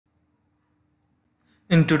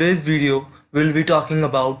In today's video, we'll be talking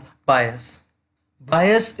about bias.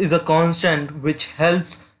 Bias is a constant which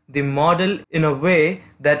helps the model in a way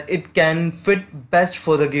that it can fit best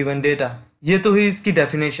for the given data. ये तो ही इसकी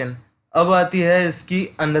definition. अब आती है इसकी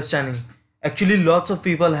understanding. Actually, lots of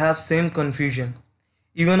people have same confusion.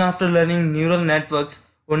 Even after learning neural networks,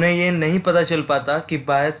 उन्हें ये नहीं पता चल पाता कि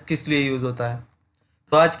bias किस लिए यूज़ होता है.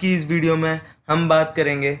 तो आज की इस वीडियो में हम बात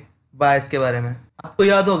करेंगे बायस के बारे में. आपको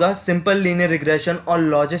याद होगा सिंपल लीनियर रिग्रेशन और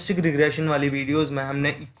लॉजिस्टिक रिग्रेशन वाली वीडियोस में हमने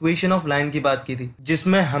इक्वेशन ऑफ लाइन की बात की थी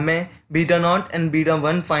जिसमें हमें beta not and beta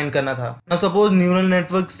one find करना था. ना सपोज न्यूरल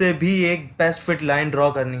नेटवर्क से भी एक बेस्ट फिट लाइन ड्रॉ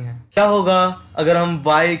करनी है. क्या होगा अगर हम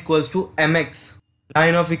y equals to M x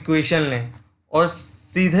line of equation लें और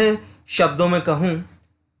सीधे शब्दों में कहूँ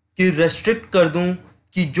कि रेस्ट्रिक्ट कर दूँ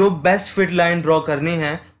कि जो बेस्ट फिट लाइन ड्रॉ करनी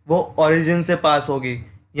है वो ओरिजिन से पास होगी.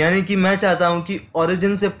 यानी कि मैं चाहता हूँ कि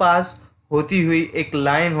ओरिजिन से पास होती हुई एक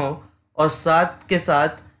लाइन हो और साथ के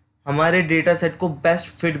साथ हमारे डेटा सेट को बेस्ट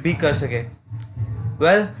फिट भी कर सके.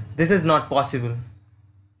 Well, this is not possible.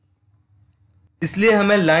 इसलिए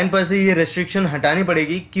हमें लाइन पर से ये रेस्ट्रिक्शन हटानी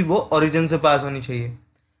पड़ेगी कि वो ओरिजिन से पास होनी चाहिए.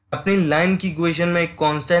 अपनी लाइन की इक्वेशन में एक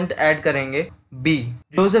कांस्टेंट ऐड करेंगे b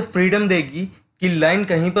जो उसे फ्रीडम देगी कि लाइन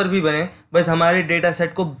कहीं पर भी बने, बस हमारे डेटा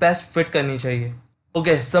सेट को बेस्ट फिट करनी चाहिए.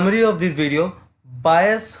 Okay, summary of this video.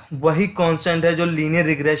 बायस वही कांस्टेंट है जो लीनियर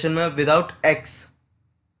रिग्रेशन में विदाउट x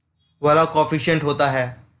वाला कोफिशिएंट होता है.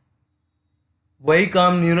 वही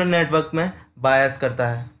काम न्यूरल नेटवर्क में बायस करता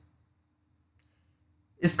है.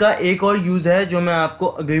 इसका एक और यूज़ है जो मैं आपको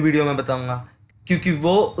अगली वीडियो में बताऊंगा क्योंकि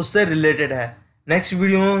वो उससे रिलेटेड है. नेक्स्ट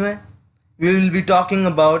वीडियो में we will be talking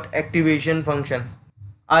about activation function.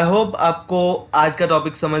 I hope आपको आज का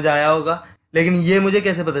टॉपिक समझ आया होगा, लेकिन ये मुझे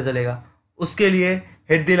कैसे पता चलेगा? उसके लिए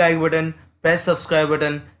hit the like button, press subscribe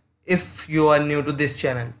button if you are new to this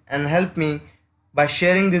channel, and help me by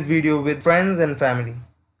sharing this video with friends and family.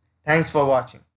 Thanks for watching.